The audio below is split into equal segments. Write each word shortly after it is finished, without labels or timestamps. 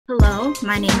Hello,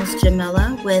 my name is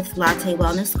Jamila with Latte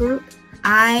Wellness Group.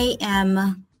 I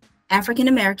am African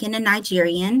American and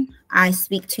Nigerian. I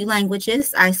speak two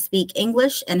languages. I speak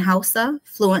English and Hausa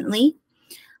fluently.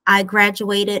 I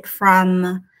graduated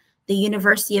from the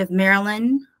University of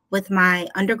Maryland with my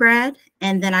undergrad,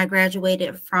 and then I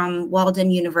graduated from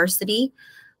Walden University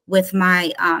with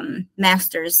my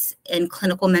master's in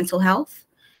clinical mental health.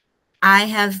 I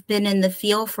have been in the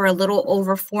field for a little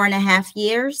over 4.5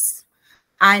 years.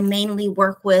 I mainly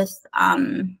work with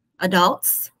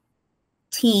adults,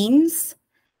 teens,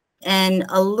 and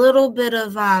a little bit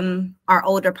of our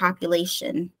older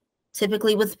population,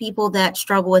 typically with people that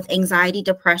struggle with anxiety,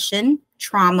 depression,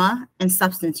 trauma, and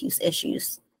substance use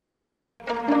issues.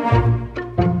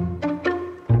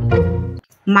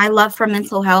 My love for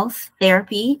mental health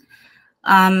therapy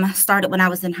started when I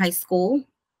was in high school.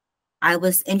 I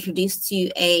was introduced to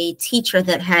a teacher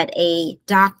that had a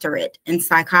doctorate in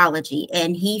psychology,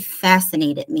 and he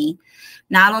fascinated me.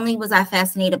 Not only was I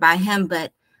fascinated by him,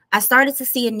 but I started to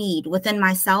see a need within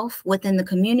myself, within the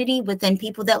community, within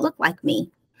people that look like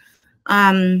me.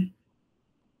 And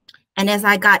as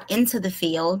I got into the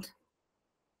field,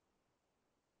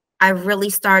 I really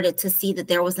started to see that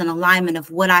there was an alignment of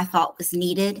what I thought was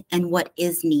needed and what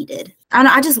is needed.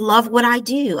 I just love what I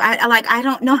do. I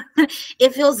don't know.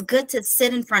 It feels good to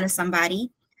sit in front of somebody,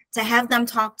 to have them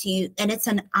talk to you. And it's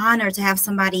an honor to have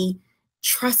somebody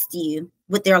trust you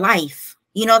with their life.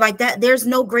 You know, like that, there's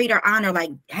no greater honor, like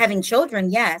having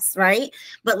children. Yes. Right.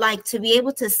 But like to be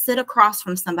able to sit across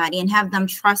from somebody and have them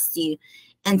trust you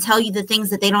and tell you the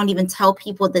things that they don't even tell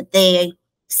people that they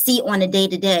see on a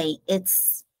day-to-day.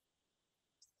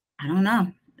 I don't know.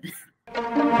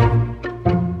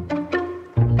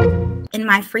 In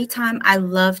my free time, I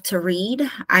love to read.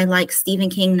 I like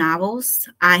Stephen King novels.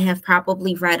 I have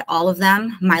probably read all of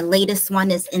them. My latest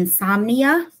one is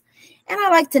Insomnia, and I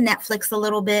like to Netflix a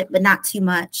little bit, but not too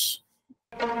much.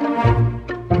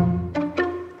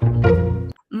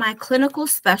 My clinical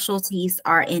specialties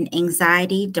are in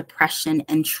anxiety, depression,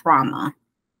 and trauma.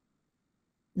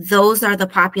 Those are the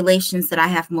populations that I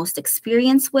have most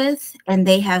experience with, and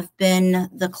they have been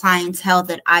the clientele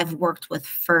that I've worked with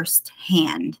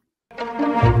firsthand.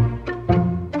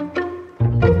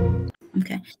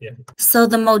 Okay. Yeah. So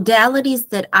the modalities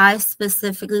that I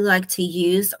specifically like to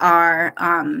use are,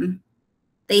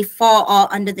 they fall all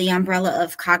under the umbrella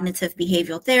of cognitive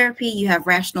behavioral therapy. You have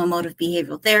rational emotive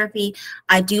behavioral therapy.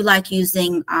 I do like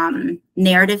using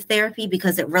narrative therapy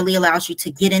because it really allows you to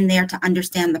get in there to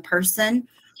understand the person.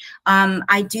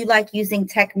 I do like using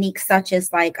techniques such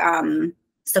as like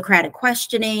Socratic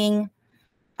questioning,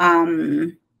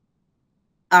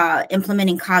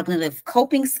 implementing cognitive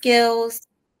coping skills,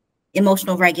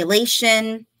 emotional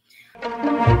regulation.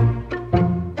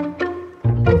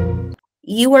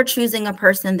 You are choosing a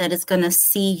person that is going to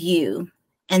see you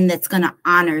and that's going to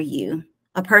honor you,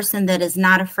 a person that is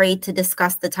not afraid to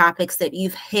discuss the topics that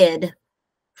you've hid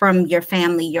from your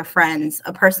family, your friends,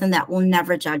 a person that will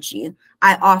never judge you.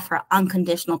 I offer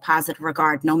unconditional positive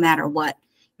regard no matter what.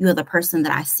 You are the person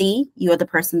that I see, you are the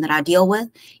person that I deal with,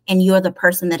 and you are the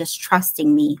person that is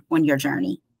trusting me on your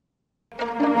journey.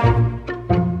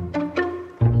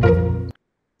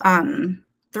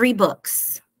 3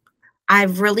 books. I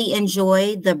really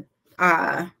enjoy the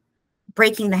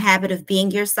Breaking the Habit of Being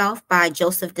Yourself by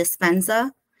Joseph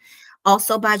Dispenza.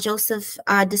 Also by Joseph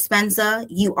Dispenza,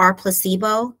 You Are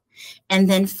Placebo, and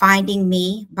then Finding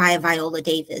Me by Viola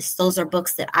Davis. Those are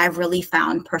books that I've really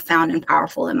found profound and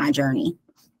powerful in my journey.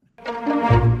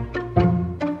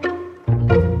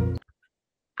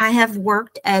 I have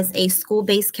worked as a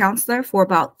school-based counselor for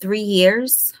about 3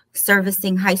 years,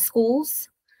 servicing high schools,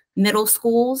 middle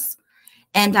schools,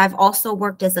 and I've also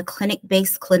worked as a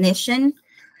clinic-based clinician,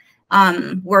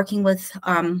 working with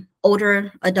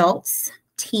older adults,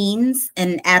 teens,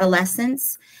 and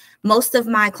adolescents. Most of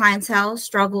my clientele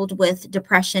struggled with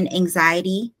depression,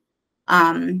 anxiety,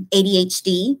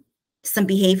 ADHD, some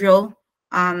behavioral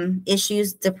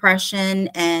issues, depression,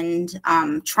 and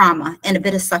trauma, and a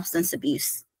bit of substance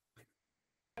abuse.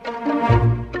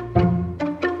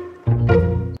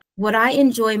 What I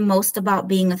enjoy most about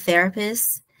being a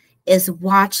therapist is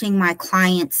watching my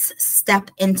clients step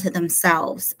into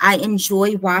themselves. I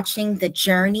enjoy watching the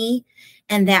journey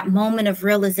and that moment of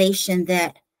realization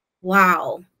that,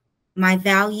 wow, my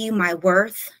value, my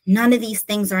worth, none of these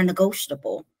things are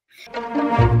negotiable.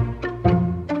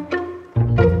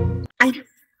 I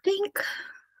think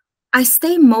I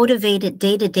stay motivated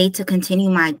day to day to continue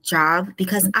my job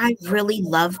because I really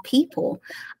love people.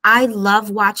 I love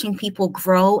watching people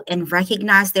grow and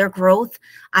recognize their growth.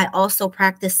 I also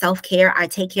practice self-care. I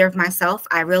take care of myself.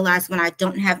 I realize when I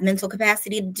don't have mental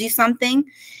capacity to do something,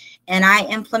 and I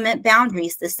implement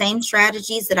boundaries. The same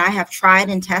strategies that I have tried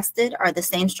and tested are the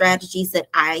same strategies that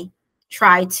I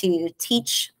try to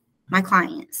teach my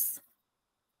clients.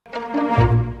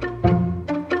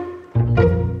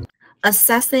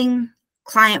 Assessing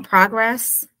client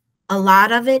progress, a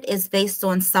lot of it is based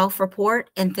on self-report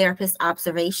and therapist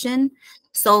observation.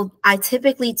 So I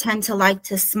typically tend to like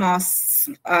to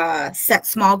set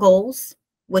small goals,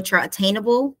 which are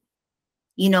attainable,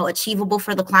 achievable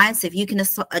for the clients. If you can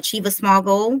achieve a small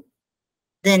goal,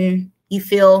 then you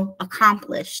feel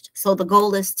accomplished. So the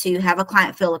goal is to have a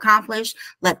client feel accomplished,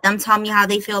 let them tell me how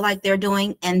they feel like they're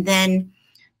doing, and then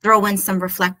throw in some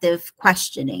reflective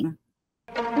questioning.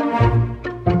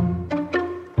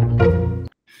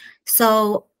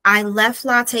 So I left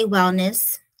Latte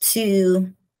Wellness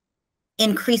to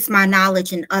increase my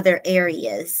knowledge in other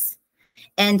areas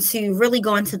and to really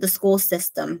go into the school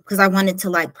system because I wanted to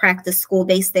like practice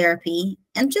school-based therapy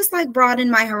and just like broaden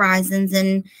my horizons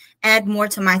and add more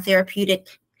to my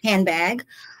therapeutic handbag.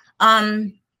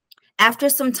 After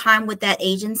some time with that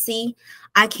agency,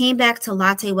 I came back to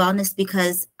Latte Wellness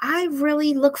because I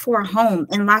really look for a home,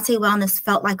 and Latte Wellness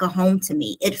felt like a home to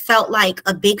me. It felt like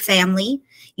a big family.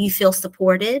 You feel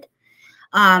supported.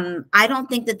 I don't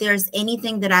think that there's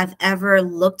anything that I've ever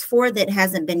looked for that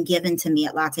hasn't been given to me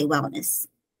at Latte Wellness.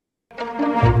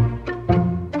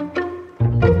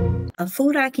 A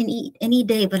food I can eat any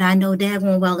day, but I know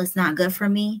daggone well it's not good for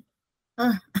me.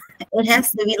 It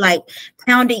has to be like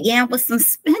pounded yam with some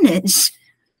spinach.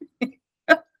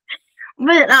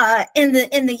 But in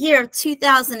the year of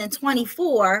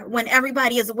 2024, when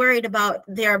everybody is worried about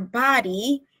their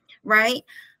body, right?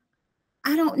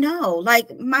 I don't know.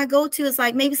 Like my go-to is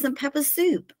like maybe some pepper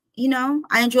soup.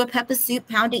 I enjoy pepper soup,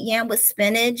 pounded yam with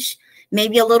spinach,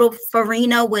 maybe a little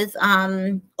farina with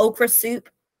okra soup.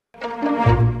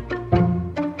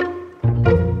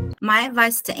 My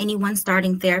advice to anyone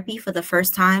starting therapy for the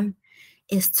first time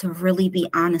is to really be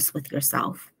honest with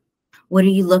yourself. What are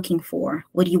you looking for?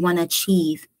 What do you want to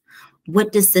achieve?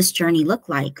 What does this journey look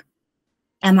like?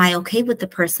 Am I okay with the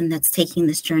person that's taking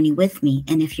this journey with me?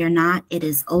 And if you're not, it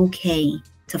is okay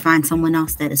to find someone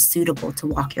else that is suitable to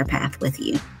walk your path with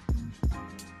you.